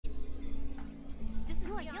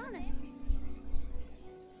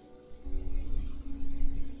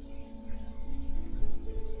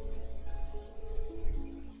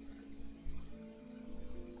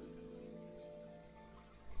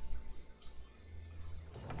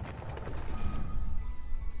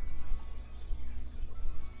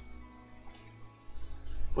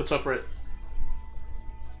What's up, Rit?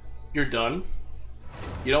 You're done?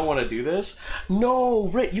 You don't want to do this? No,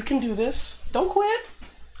 Rit, you can do this. Don't quit.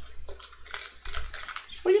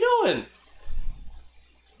 What are you doing?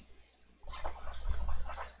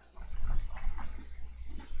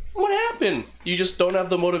 What happened? You just don't have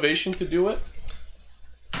the motivation to do it?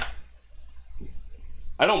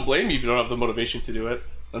 I don't blame you if you don't have the motivation to do it.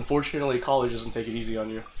 Unfortunately, college doesn't take it easy on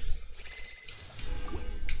you.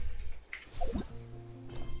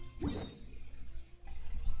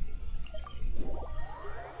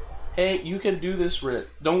 Hey, you can do this, Rit.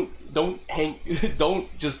 Don't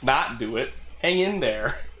just not do it. Hang in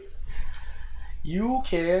there. You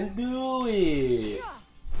can do it.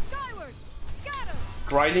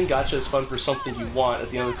 Grinding gacha is fun for something you want.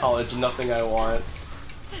 At the end of college, nothing I want.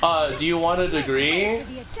 Do you want a degree?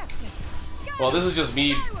 Well, this is just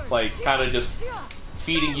me, like, kind of just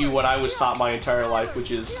feeding you what I was taught my entire life, which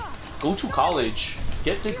is go to college,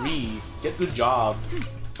 get degree, get good job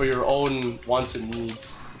for your own wants and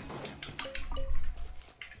needs.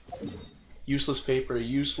 Useless paper,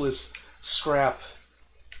 useless scrap.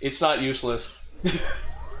 It's not useless.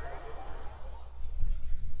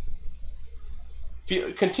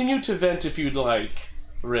 Continue to vent if you'd like,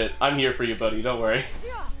 Rit. I'm here for you, buddy. Don't worry.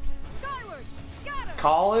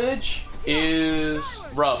 College is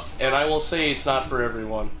rough, and I will say it's not for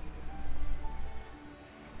everyone.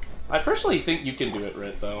 I personally think you can do it,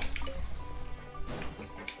 Rit, though.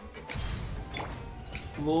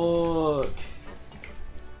 Look.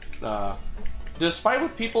 Nah. Despite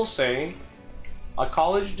what people say, a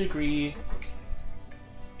college degree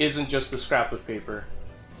isn't just a scrap of paper.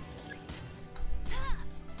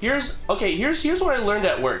 Here's what I learned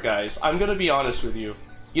at work, guys. I'm gonna be honest with you.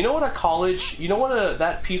 You know what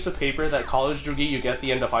that piece of paper, that college degree you get at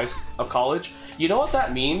the end of college, you know what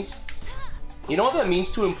that means? You know what that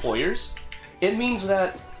means to employers? It means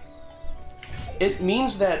that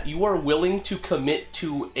you are willing to commit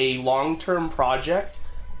to a long-term project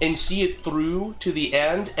and see it through to the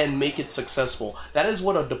end and make it successful. That is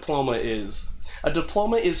what a diploma is. A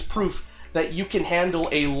diploma is proof that you can handle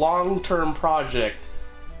a long-term project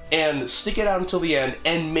and stick it out until the end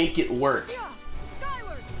and make it work.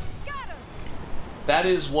 That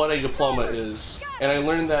is what a diploma is. And I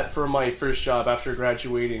learned that from my first job after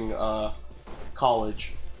graduating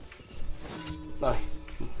college.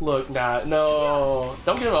 Look, nah, no.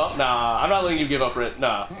 Don't give up, nah. I'm not letting you give up, Rit,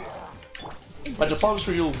 nah. A diploma's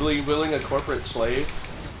for you willing a corporate slave?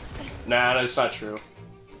 Nah, that's not true.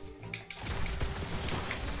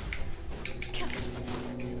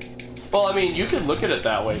 Well, I mean, you could look at it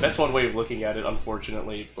that way. That's one way of looking at it,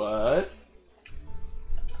 unfortunately, but...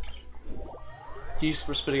 He's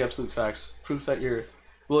for spitting absolute facts. Proof that you're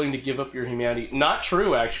willing to give up your humanity. Not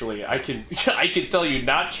true, actually. I can tell you,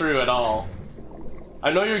 not true at all.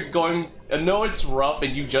 I know I know it's rough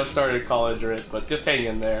and you just started college, Rit, but just hang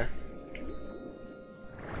in there.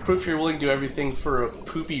 Proof you're willing to do everything for a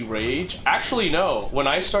poopy wage? Actually, no. When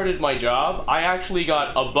I started my job, I actually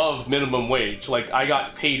got above minimum wage. Like, I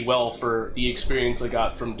got paid well for the experience I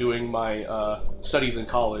got from doing my studies in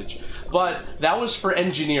college. But that was for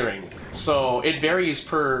engineering, so it varies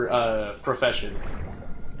per profession.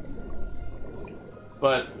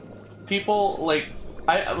 But people, like,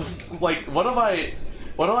 one of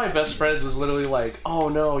my best friends was literally like, oh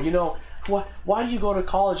no, you know, why do you go to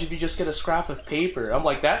college if you just get a scrap of paper? I'm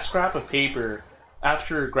like, that scrap of paper,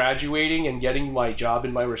 after graduating and getting my job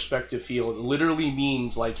in my respective field, literally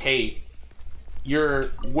means like, hey,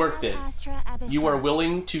 you're worth it. You are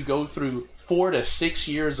willing to go through 4 to 6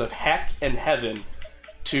 years of heck and heaven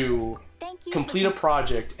to complete a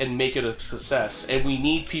project and make it a success. And we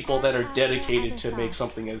need people that are dedicated to make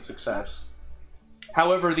something a success.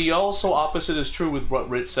 However, the also opposite is true with what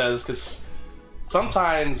Rit says, because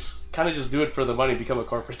sometimes kind of just do it for the money, become a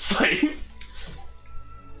corporate slave.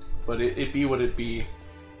 But it be what it be.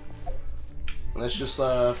 And that's just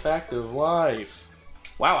a fact of life.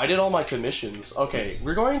 Wow, I did all my commissions. Okay,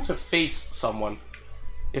 we're going to face someone.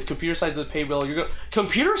 If computer science doesn't pay well,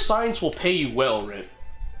 computer science will pay you well, Rit.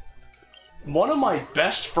 One of my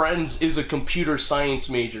best friends is a computer science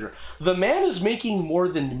major. The man is making more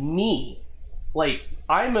than me. Like,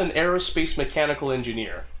 I'm an aerospace mechanical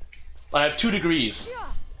engineer. I have 2 degrees.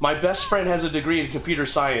 My best friend has a degree in computer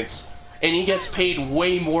science, and he gets paid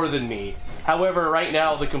way more than me. However, right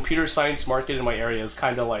now, the computer science market in my area is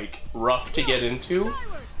kind of like rough to get into,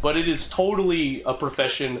 but it is totally a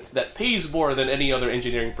profession that pays more than any other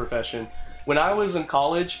engineering profession. When I was in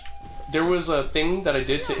college, there was a thing that I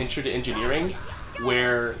did to enter to engineering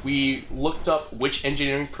where we looked up which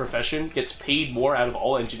engineering profession gets paid more out of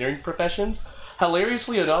all engineering professions.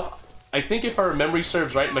 Hilariously enough, I think if our memory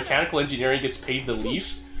serves right, mechanical engineering gets paid the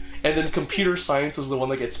least, and then computer science was the one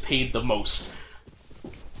that gets paid the most.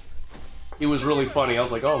 It was really funny. I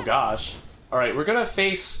was like, oh gosh. Alright, we're gonna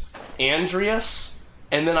face Andreas,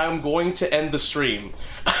 and then I'm going to end the stream.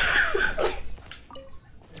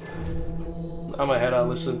 I'm gonna head out,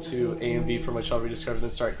 listen to AMV for my child rediscovered,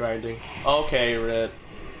 and start grinding. Okay, Rit.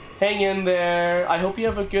 Hang in there. I hope you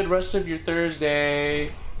have a good rest of your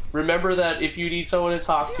Thursday. Remember that if you need someone to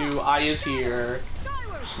talk to, I is here.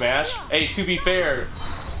 Smash? Hey, to be fair,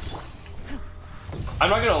 I'm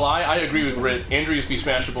not gonna lie, I agree with Rit. Andreas be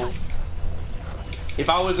smashable. If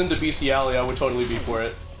I was into bestiality, I would totally be for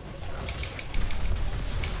it.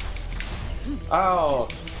 Ow.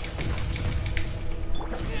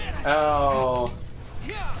 Ow.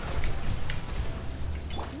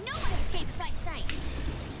 No one escapes my sight.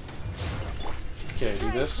 Okay,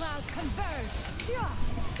 do this.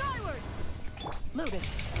 Skyward. Loaded.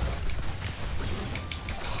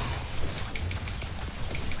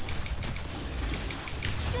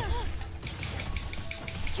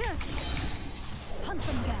 Hunt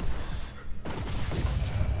them down.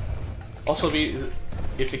 Also,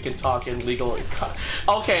 if it can talk in legal.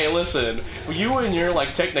 Okay, listen. You and your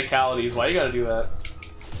like technicalities. Why you gotta do that?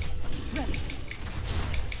 Ready.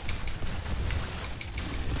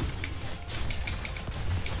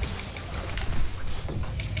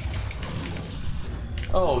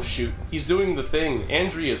 Oh shoot, he's doing the thing.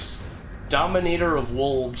 Andreas, Dominator of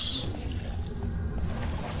Wolves.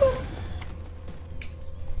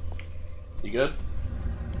 You good?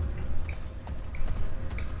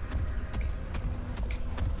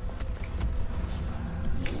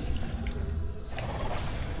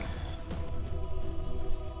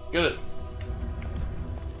 Good.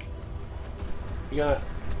 You got it.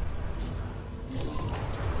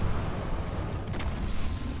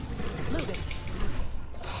 Loaded.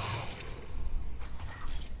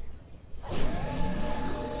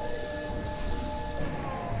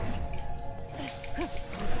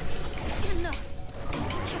 Enough.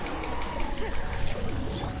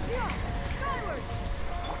 Skyward.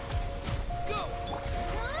 Go.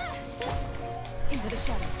 Into the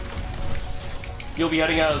shadows. You'll be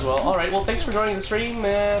heading out as well. Alright, well thanks for joining the stream,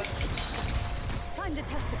 man. Time to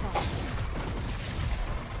testify.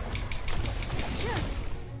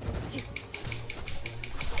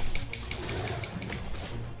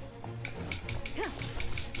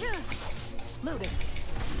 Loaded.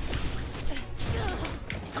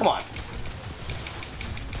 Come on.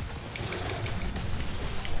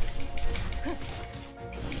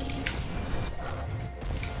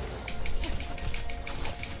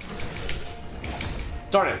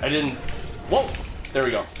 Darn it, I didn't... Whoa! There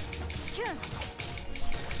we go.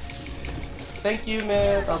 Thank you,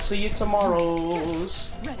 man. I'll see you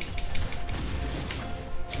tomorrow's. Ready.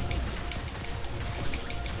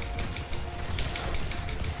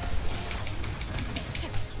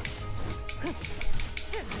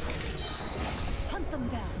 Hunt them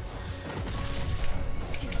down.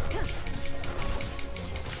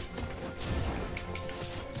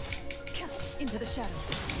 Into the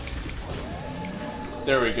shadows.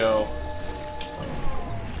 There we go.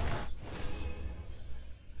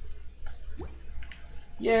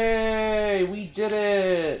 Yay! We did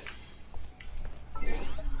it!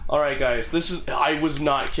 Alright guys, this is... I was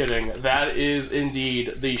not kidding. That is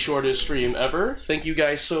indeed the shortest stream ever. Thank you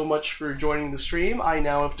guys so much for joining the stream. I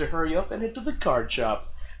now have to hurry up and head to the card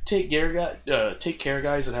shop. Take care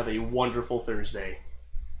guys, and have a wonderful Thursday.